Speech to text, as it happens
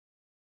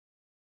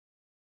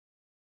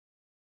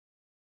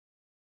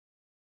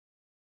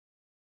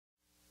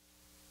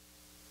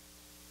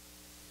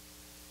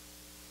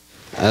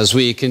As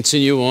we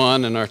continue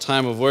on in our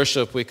time of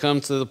worship, we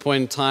come to the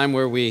point in time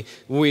where we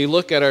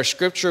look at our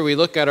scripture, we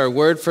look at our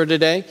word for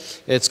today.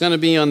 It's going to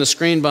be on the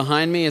screen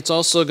behind me. It's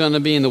also going to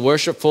be in the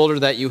worship folder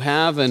that you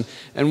have. And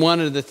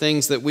one of the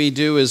things that we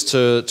do is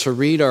to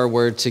read our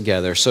word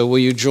together. So will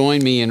you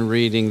join me in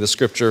reading the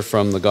scripture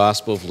from the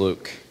Gospel of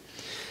Luke?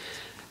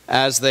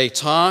 As they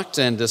talked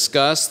and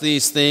discussed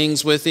these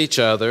things with each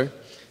other,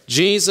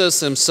 Jesus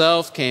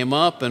himself came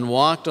up and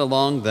walked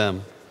along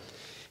them.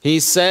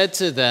 He said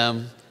to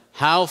them,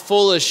 "How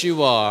foolish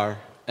you are,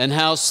 and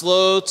how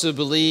slow to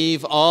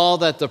believe all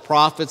that the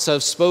prophets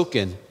have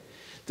spoken.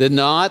 Did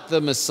not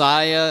the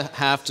Messiah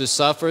have to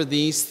suffer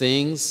these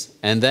things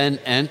and then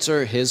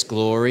enter his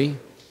glory?"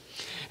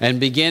 And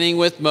beginning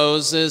with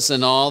Moses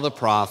and all the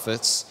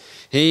prophets,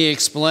 he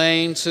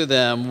explained to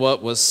them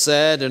what was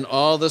said in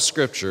all the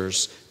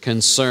scriptures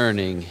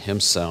concerning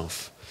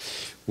himself.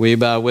 Will you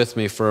bow with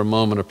me for a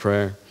moment of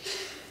prayer?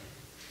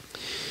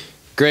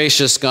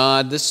 Gracious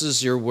God, this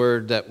is your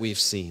word that we've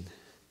seen.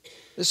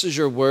 This is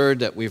your word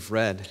that we've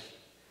read.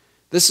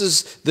 This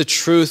is the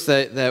truth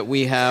that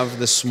we have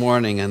this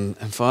morning. And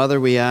Father,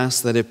 we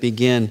ask that it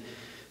begin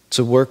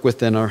to work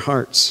within our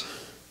hearts.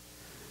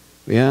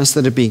 We ask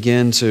that it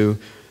begin to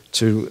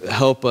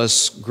help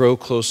us grow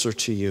closer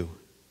to you,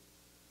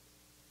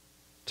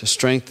 to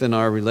strengthen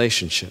our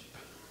relationship,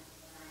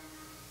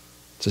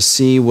 to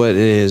see what it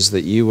is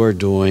that you are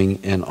doing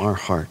in our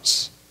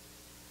hearts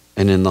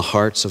and in the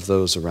hearts of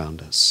those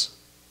around us.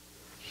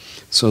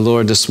 So,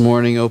 Lord, this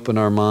morning, open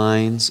our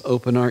minds,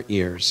 open our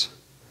ears,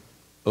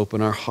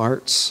 open our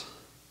hearts,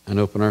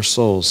 and open our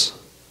souls,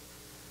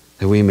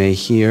 that we may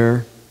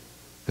hear,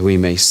 that we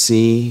may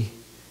see,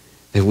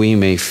 that we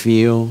may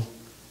feel,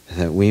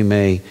 that we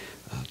may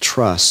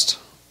trust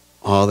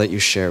all that you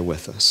share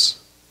with us.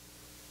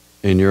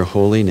 In your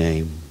holy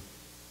name,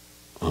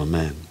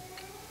 amen.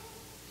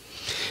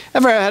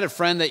 Ever had a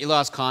friend that you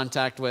lost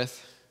contact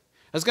with?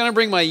 I was going to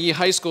bring my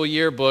high school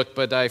yearbook,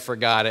 but I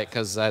forgot it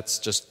because that's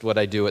just what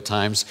I do at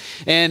times.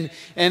 And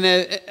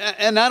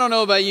I don't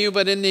know about you,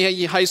 but in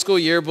the high school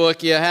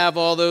yearbook, you have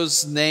all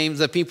those names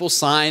that people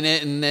sign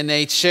it, and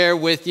they share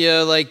with you,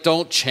 like,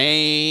 don't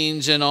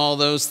change and all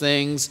those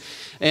things.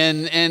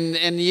 And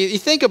you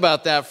think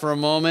about that for a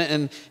moment,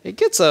 and it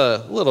gets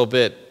a little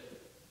bit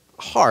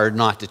hard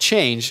not to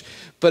change.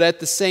 But at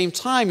the same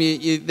time,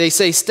 they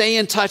say stay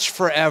in touch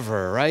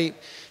forever, right?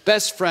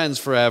 Best friends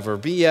forever,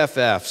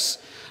 BFFs.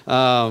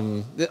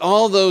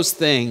 All those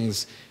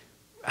things.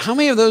 How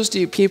many of those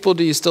people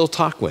do you still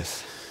talk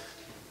with?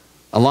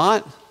 A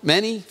lot?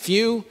 Many?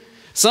 Few?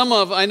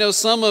 I know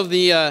some of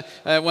the,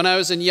 when I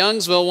was in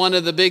Youngsville, one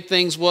of the big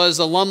things was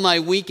alumni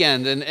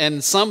weekend.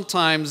 And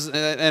sometimes,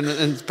 and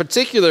in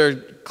particular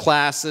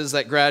classes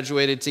that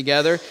graduated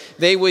together,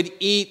 they would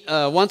eat,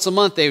 once a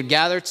month, they would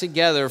gather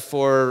together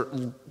for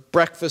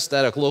breakfast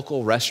at a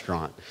local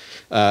restaurant.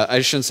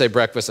 I shouldn't say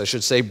breakfast, I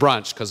should say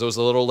brunch, because it was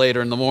a little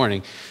later in the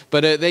morning.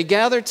 But they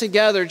gathered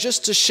together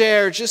just to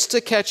share, just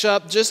to catch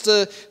up, just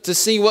to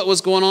see what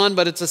was going on.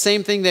 But it's the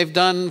same thing they've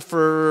done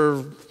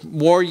for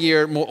more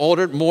years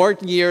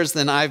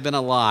than I've been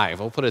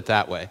alive. I'll put it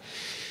that way.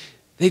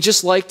 They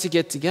just like to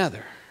get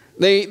together.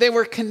 They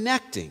were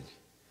connecting.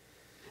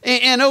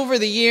 And over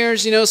the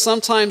years,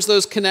 sometimes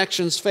those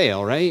connections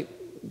fail, right?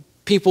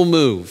 People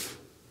move.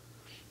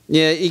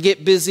 Yeah, you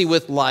get busy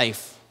with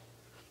life.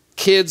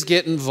 Kids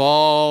get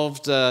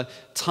involved.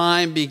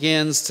 Time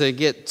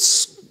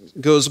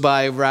goes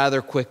by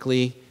rather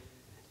quickly.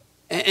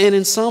 And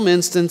in some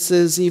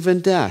instances, even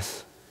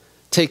death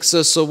takes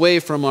us away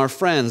from our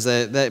friends.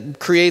 That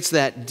creates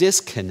that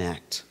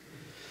disconnect.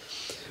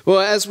 Well,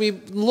 as we're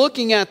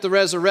looking at the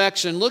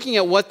resurrection, looking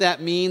at what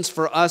that means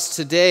for us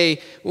today,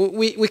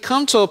 we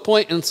come to a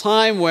point in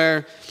time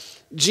where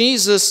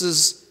Jesus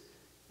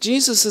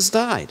has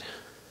died.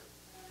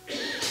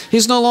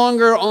 He's no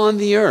longer on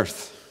the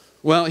earth.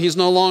 Well, he's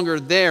no longer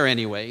there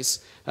anyways,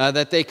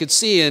 that they could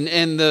see.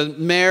 And the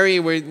Mary,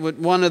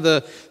 one of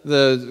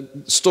the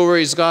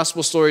stories,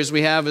 gospel stories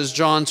we have is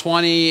John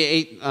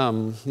 20,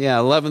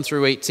 11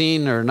 through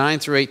 18, or 9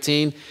 through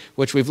 18,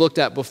 which we've looked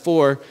at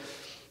before.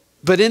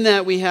 But in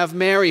that we have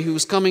Mary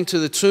who's coming to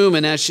the tomb,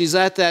 and as she's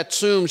at that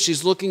tomb,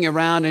 she's looking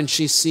around and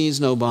she sees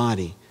no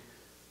body.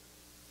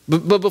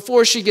 But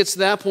before she gets to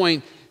that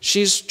point,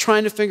 she's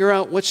trying to figure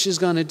out what she's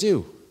going to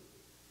do.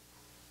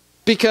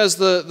 Because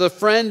the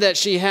friend that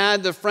she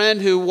had, the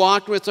friend who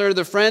walked with her,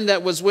 the friend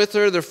that was with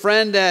her, the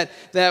friend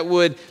that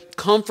would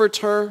comfort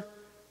her,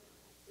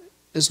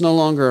 is no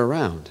longer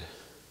around.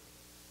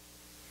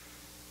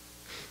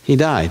 He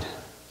died.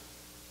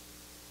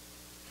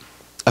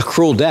 A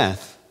cruel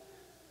death,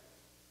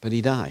 but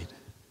he died.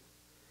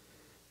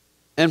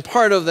 And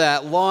part of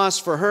that loss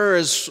for her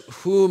is,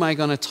 who am I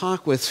going to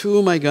talk with? Who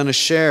am I going to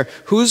share?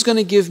 Who's going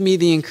to give me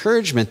the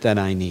encouragement that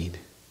I need?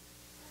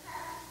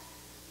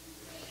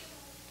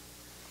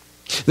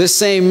 This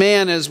same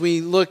man, as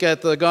we look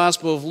at the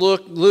Gospel of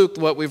Luke,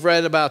 what we've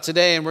read about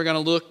today, and we're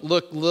going to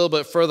look a little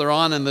bit further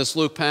on in this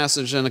Luke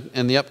passage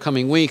in the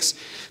upcoming weeks,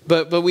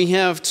 but we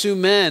have two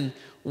men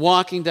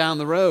walking down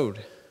the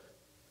road.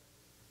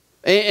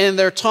 And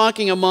they're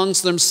talking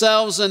amongst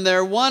themselves, and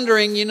they're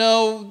wondering,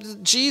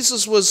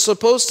 Jesus was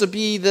supposed to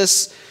be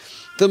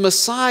the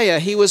Messiah.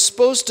 He was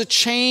supposed to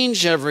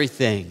change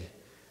everything.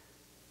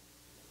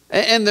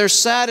 And they're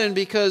saddened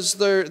because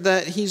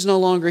that he's no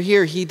longer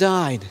here. He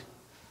died.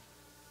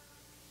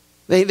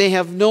 They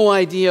have no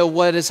idea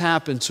what has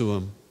happened to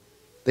him.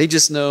 They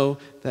just know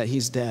that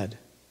he's dead.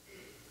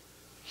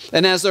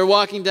 And as they're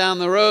walking down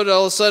the road,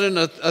 all of a sudden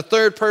a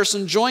third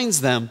person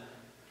joins them.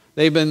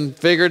 They've been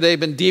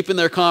deep in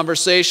their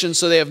conversation,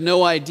 so they have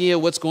no idea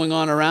what's going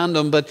on around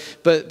them. But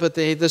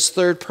this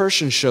third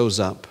person shows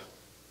up.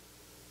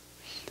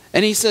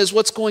 And he says,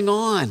 "What's going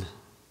on?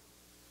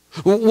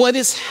 What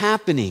is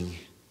happening?"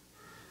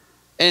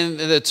 And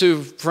the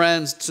two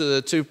friends,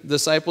 the two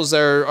disciples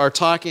there are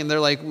talking. They're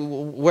like,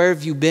 "Where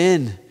have you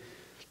been?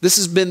 This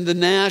has been the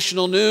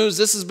national news.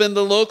 This has been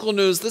the local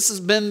news. This has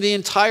been the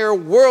entire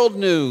world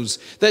news.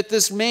 That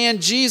this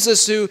man,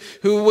 Jesus, who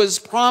was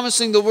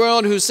promising the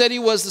world, who said he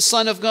was the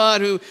Son of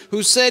God,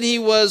 who said he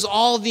was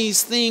all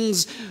these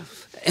things,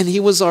 and he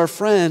was our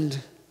friend,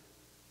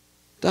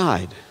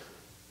 died,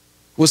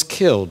 was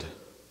killed."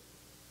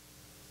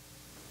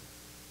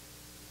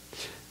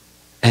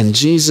 And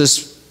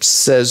Jesus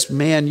says,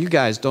 "Man, you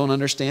guys don't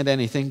understand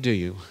anything, do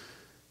you?"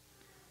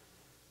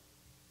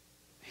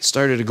 He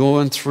started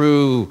going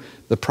through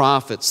the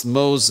prophets,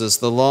 Moses,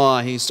 the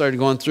law. He started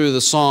going through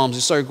the Psalms.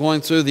 He started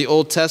going through the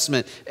Old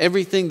Testament,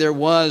 everything there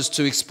was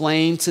to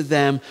explain to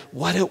them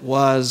what it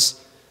was,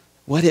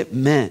 what it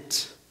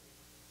meant,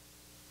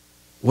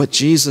 what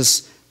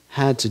Jesus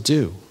had to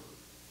do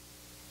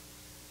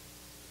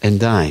in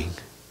dying.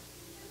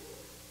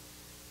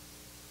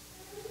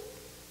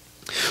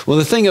 Well,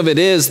 the thing of it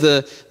is,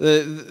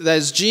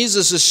 as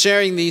Jesus is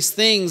sharing these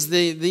things,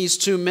 these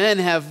two men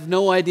have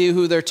no idea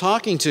who they're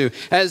talking to.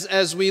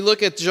 As we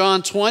look at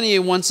John 20,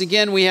 once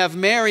again, we have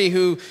Mary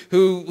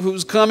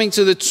who's coming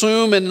to the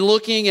tomb and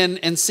looking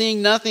and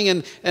seeing nothing,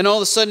 and all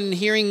of a sudden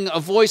hearing a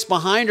voice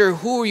behind her.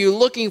 "Who are you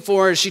looking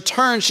for?" As she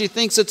turns, she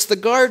thinks it's the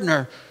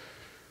gardener.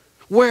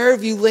 "Where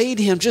have you laid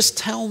him? Just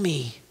tell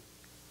me."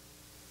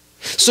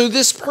 So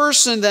this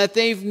person that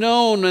they've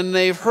known and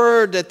they've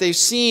heard, that they've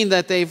seen,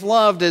 that they've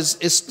loved is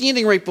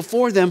standing right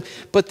before them,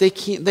 but they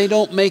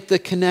don't make the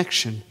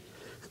connection.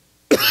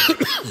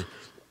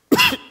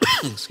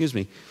 Excuse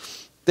me.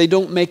 They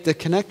don't make the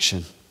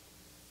connection.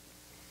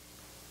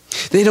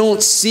 They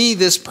don't see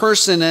this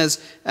person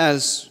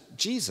as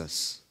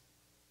Jesus.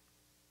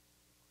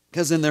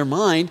 Because in their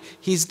mind,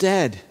 he's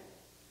dead.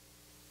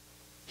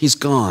 He's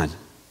gone.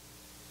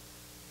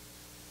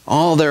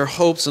 All their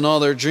hopes and all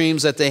their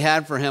dreams that they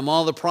had for him,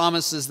 all the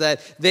promises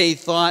that they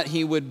thought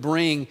he would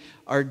bring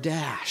are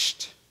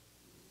dashed.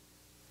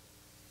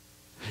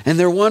 And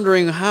they're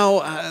wondering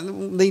how,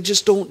 they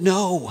just don't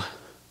know.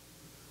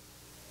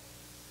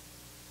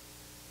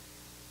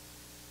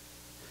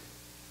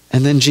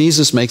 And then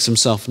Jesus makes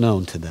himself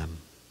known to them.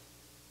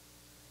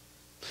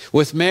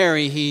 With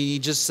Mary, he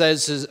just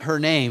says her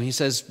name. He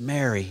says,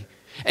 "Mary."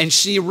 And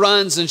she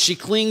runs and she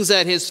clings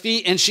at his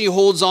feet and she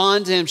holds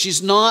on to him.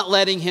 She's not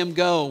letting him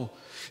go.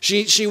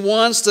 She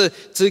wants to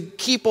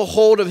keep a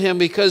hold of him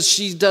because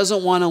she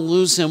doesn't want to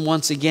lose him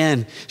once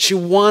again. She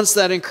wants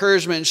that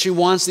encouragement and she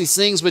wants these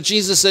things. But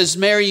Jesus says,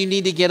 "Mary, you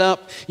need to get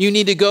up. You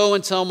need to go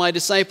and tell my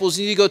disciples.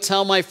 You need to go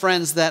tell my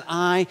friends that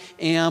I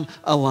am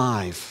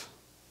alive."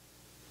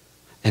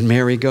 And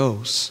Mary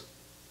goes.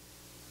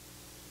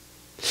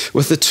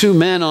 With the two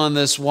men on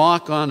this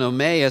walk on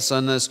Emmaus,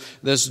 on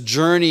this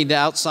journey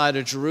outside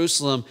of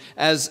Jerusalem,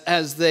 as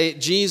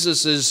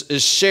Jesus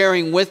is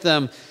sharing with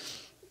them,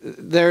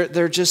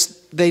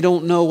 they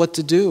don't know what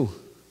to do.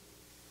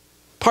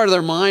 Part of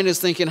their mind is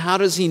thinking, how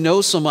does he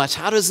know so much?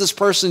 How does this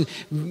person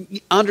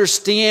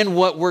understand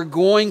what we're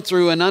going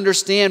through and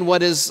understand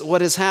what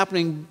is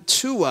happening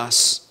to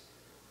us?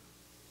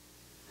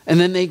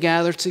 And then they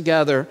gather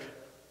together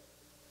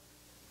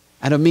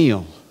at a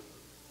meal.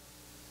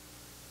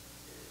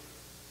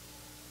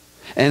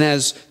 And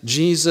as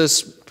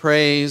Jesus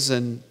prays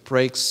and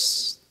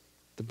breaks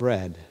the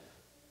bread,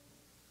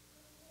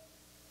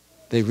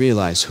 they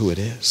realize who it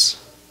is.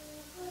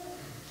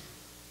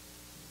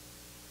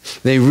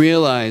 They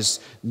realize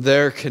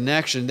their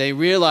connection. They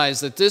realize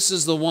that this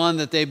is the one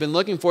that they've been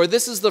looking for.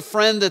 This is the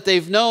friend that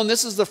they've known.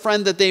 This is the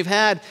friend that they've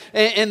had.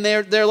 And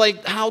they're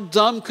like, how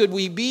dumb could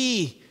we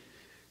be?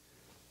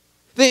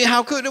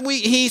 How could we?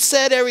 He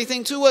said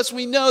everything to us.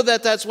 We know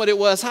that that's what it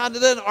was. How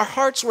did that? Our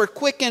hearts were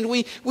quickened.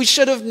 We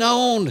should have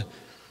known.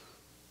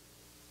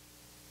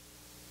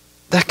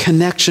 That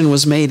connection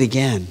was made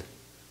again.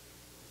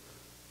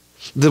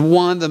 The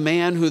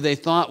man who they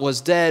thought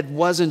was dead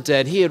wasn't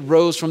dead. He had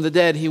rose from the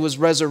dead. He was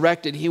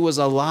resurrected. He was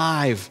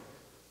alive.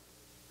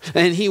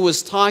 And he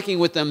was talking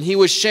with them. He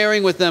was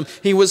sharing with them.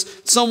 He was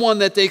someone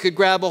that they could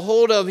grab a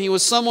hold of. He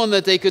was someone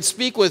that they could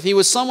speak with. He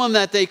was someone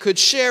that they could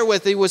share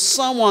with. He was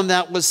someone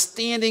that was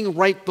standing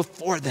right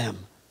before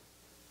them.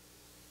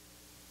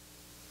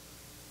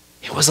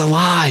 He was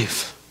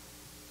alive.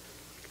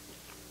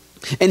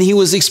 And he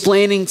was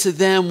explaining to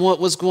them what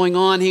was going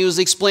on. He was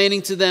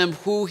explaining to them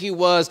who he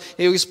was.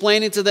 He was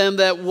explaining to them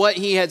that what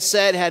he had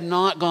said had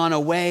not gone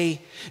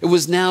away. It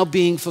was now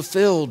being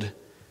fulfilled.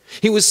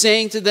 He was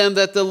saying to them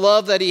that the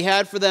love that he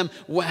had for them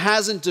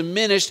hasn't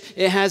diminished,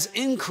 it has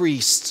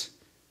increased.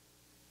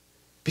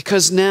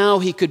 Because now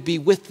he could be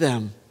with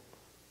them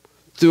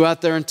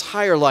throughout their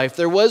entire life.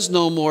 There was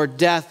no more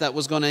death that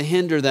was going to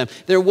hinder them.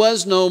 There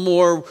was no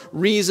more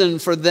reason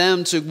for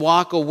them to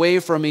walk away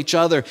from each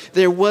other.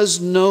 There was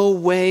no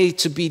way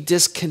to be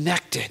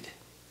disconnected.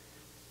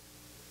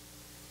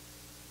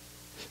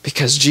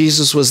 Because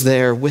Jesus was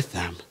there with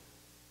them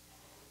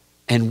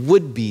and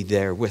would be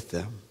there with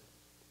them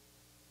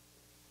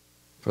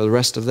for the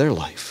rest of their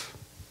life.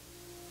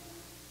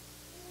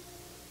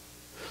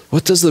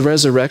 What does the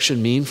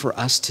resurrection mean for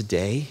us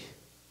today?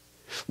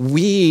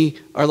 We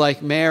are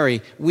like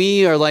Mary.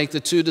 We are like the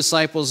two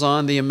disciples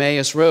on the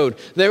Emmaus Road.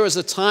 There was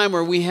a time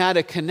where we had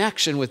a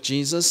connection with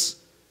Jesus.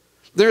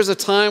 There's a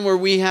time where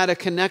we had a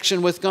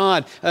connection with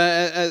God.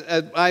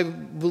 I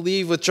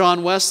believe with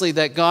John Wesley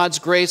that God's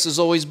grace has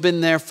always been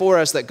there for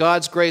us, that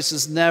God's grace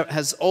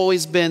has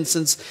always been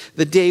since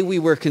the day we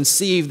were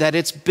conceived, that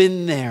it's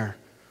been there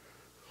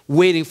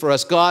waiting for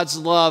us. God's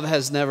love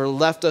has never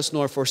left us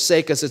nor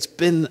forsake us. It's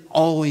been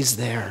always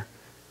there.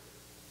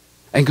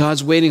 And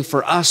God's waiting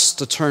for us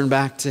to turn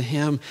back to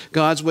Him.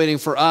 God's waiting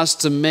for us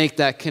to make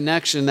that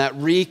connection, that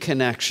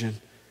reconnection.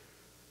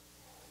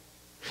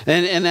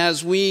 And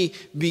as we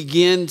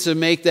begin to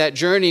make that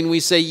journey and we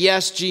say,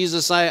 yes,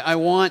 Jesus, I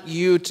want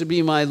you to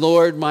be my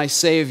Lord, my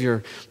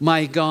Savior,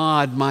 my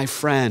God, my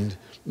friend,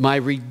 my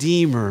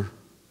Redeemer.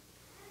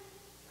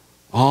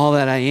 All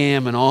that I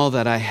am and all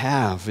that I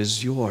have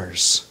is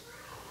yours.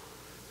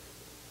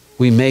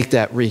 We make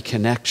that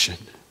reconnection.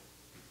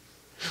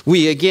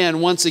 We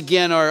once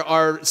again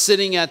are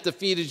sitting at the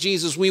feet of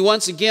Jesus. We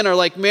once again are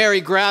like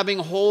Mary, grabbing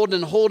hold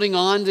and holding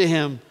on to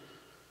Him.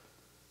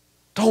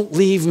 Don't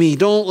leave me.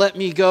 Don't let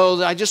me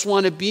go. I just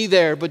want to be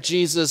there. But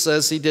Jesus,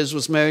 as He did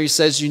with Mary,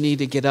 says you need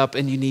to get up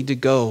and you need to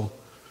go.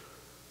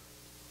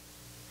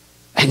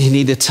 And you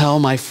need to tell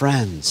my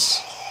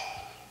friends.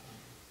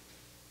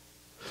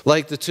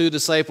 Like the two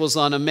disciples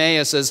on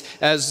Emmaus,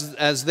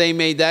 as they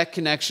made that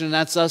connection, and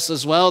that's us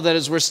as well, that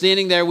as we're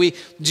standing there,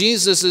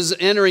 Jesus is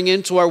entering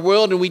into our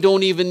world and we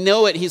don't even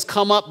know it. He's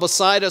come up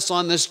beside us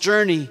on this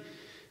journey.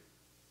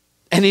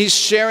 And He's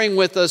sharing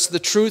with us the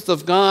truth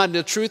of God,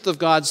 the truth of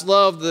God's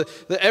love,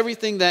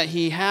 everything that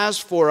He has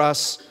for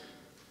us.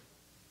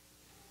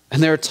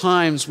 And there are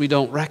times we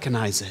don't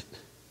recognize it.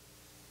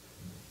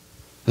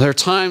 There are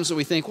times that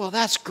we think, well,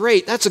 that's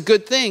great. That's a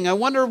good thing. I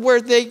wonder where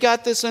they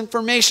got this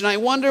information. I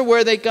wonder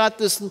where they got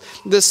this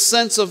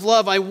sense of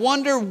love. I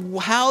wonder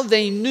how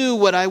they knew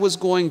what I was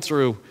going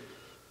through.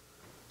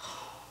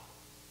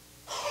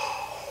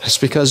 It's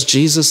because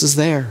Jesus is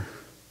there.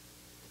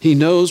 He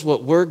knows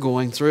what we're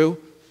going through.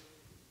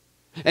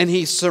 And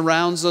He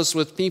surrounds us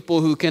with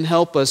people who can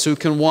help us, who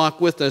can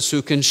walk with us,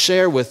 who can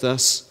share with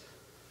us.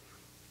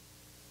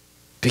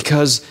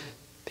 Because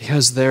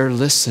they're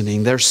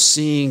listening, they're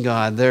seeing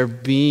God, they're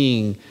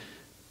being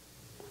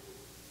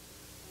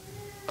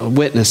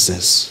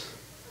witnesses,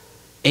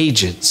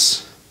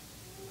 agents,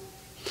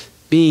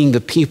 being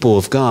the people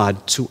of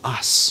God to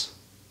us,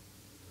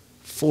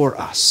 for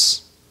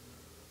us,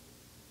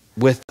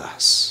 with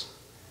us.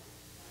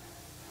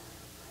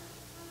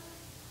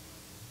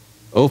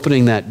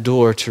 Opening that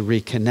door to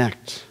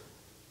reconnect.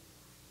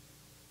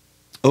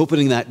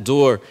 Opening that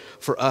door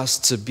for us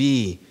to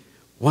be,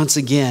 once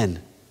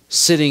again,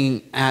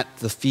 sitting at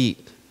the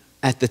feet,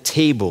 at the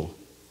table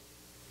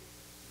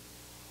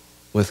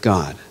with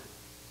God,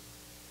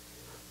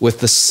 with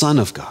the Son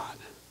of God,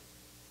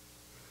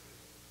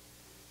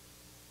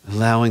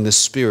 allowing the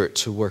Spirit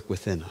to work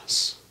within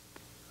us.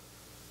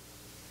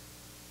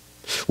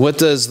 What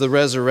does the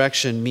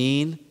resurrection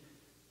mean?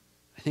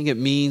 I think it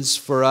means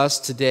for us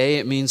today,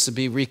 it means to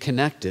be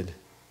reconnected.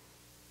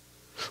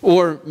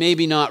 Or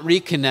maybe not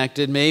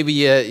reconnected. Maybe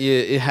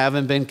you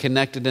haven't been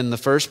connected in the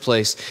first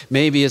place.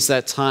 Maybe it's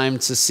that time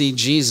to see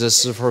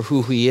Jesus for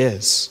who He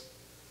is.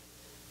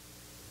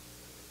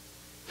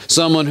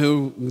 Someone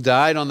who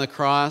died on the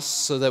cross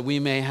so that we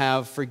may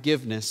have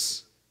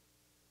forgiveness.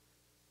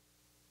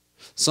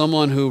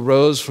 Someone who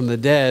rose from the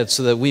dead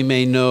so that we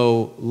may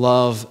know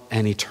love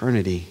and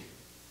eternity.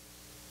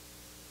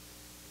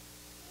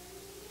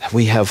 That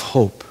we have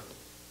hope.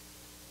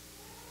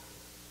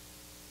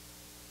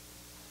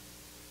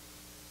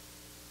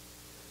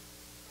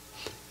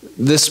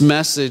 This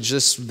message,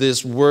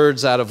 this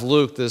words out of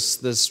Luke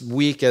this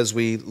week as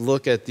we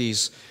look at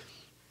these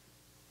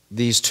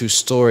two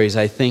stories,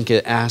 I think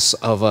it asks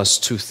of us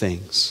two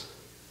things.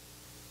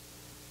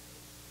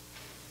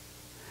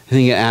 I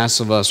think it asks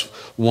of us,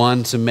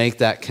 one, to make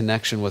that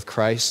connection with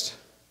Christ,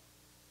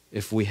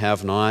 if we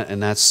have not,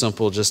 and that's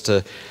simple, just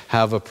to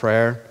have a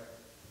prayer,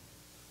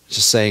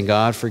 just saying,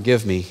 God,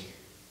 forgive me.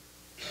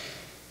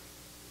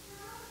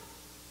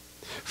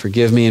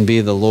 Forgive me and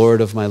be the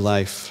Lord of my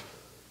life.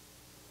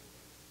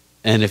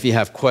 And if you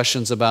have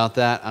questions about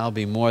that, I'll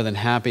be more than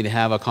happy to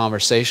have a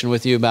conversation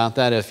with you about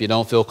that. If you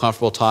don't feel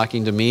comfortable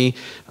talking to me,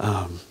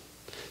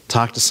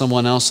 talk to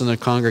someone else in the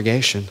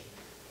congregation.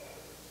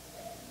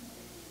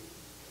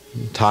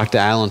 Talk to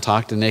Alan,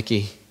 talk to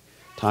Nikki,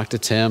 talk to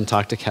Tim,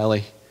 talk to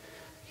Kelly.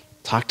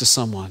 Talk to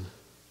someone.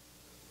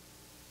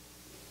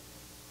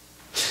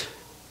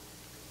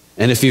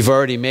 And if you've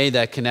already made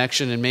that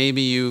connection and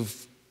maybe you've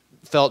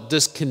felt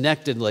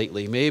disconnected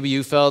lately, maybe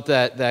you felt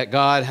that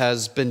God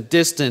has been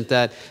distant,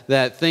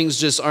 that things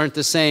just aren't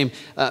the same,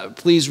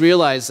 please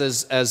realize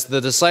as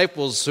the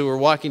disciples who were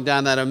walking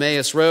down that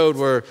Emmaus road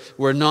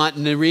were not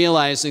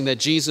realizing that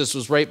Jesus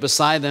was right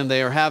beside them,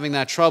 they are having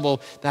that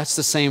trouble, that's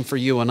the same for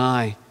you and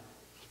I.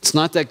 It's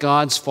not that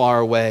God's far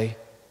away,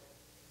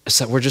 it's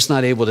that we're just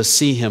not able to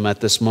see him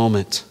at this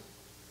moment.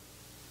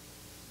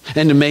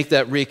 And to make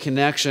that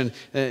reconnection,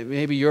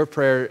 maybe your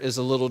prayer is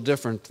a little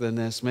different than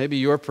this. Maybe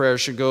your prayer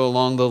should go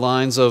along the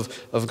lines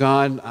of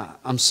God,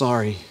 I'm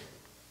sorry.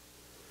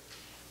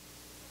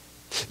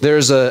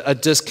 There's a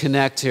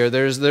disconnect here.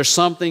 There's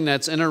something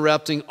that's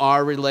interrupting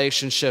our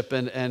relationship.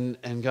 And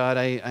God,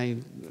 I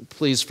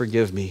please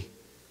forgive me.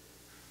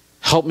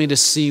 Help me to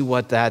see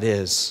what that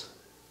is.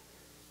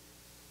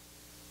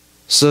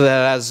 So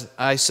that as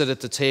I sit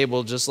at the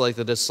table, just like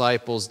the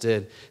disciples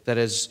did, that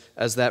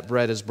as that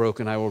bread is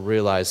broken, I will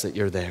realize that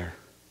you're there.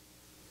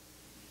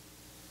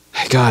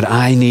 God,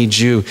 I need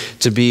you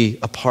to be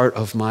a part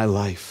of my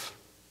life.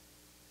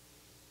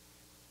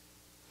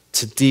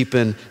 To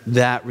deepen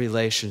that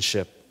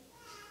relationship.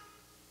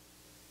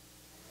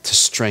 To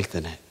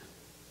strengthen it.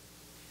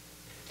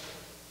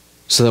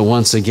 So that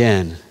once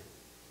again,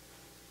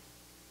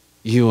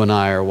 you and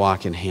I are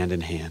walking hand in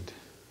hand.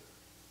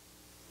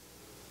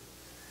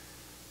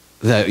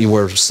 That you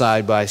were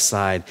side by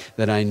side,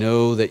 that I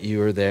know that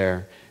you are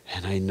there,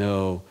 and I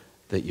know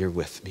that you're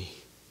with me.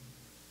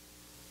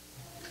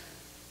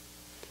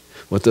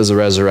 What does the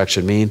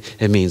resurrection mean?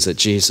 It means that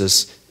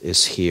Jesus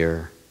is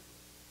here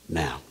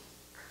now.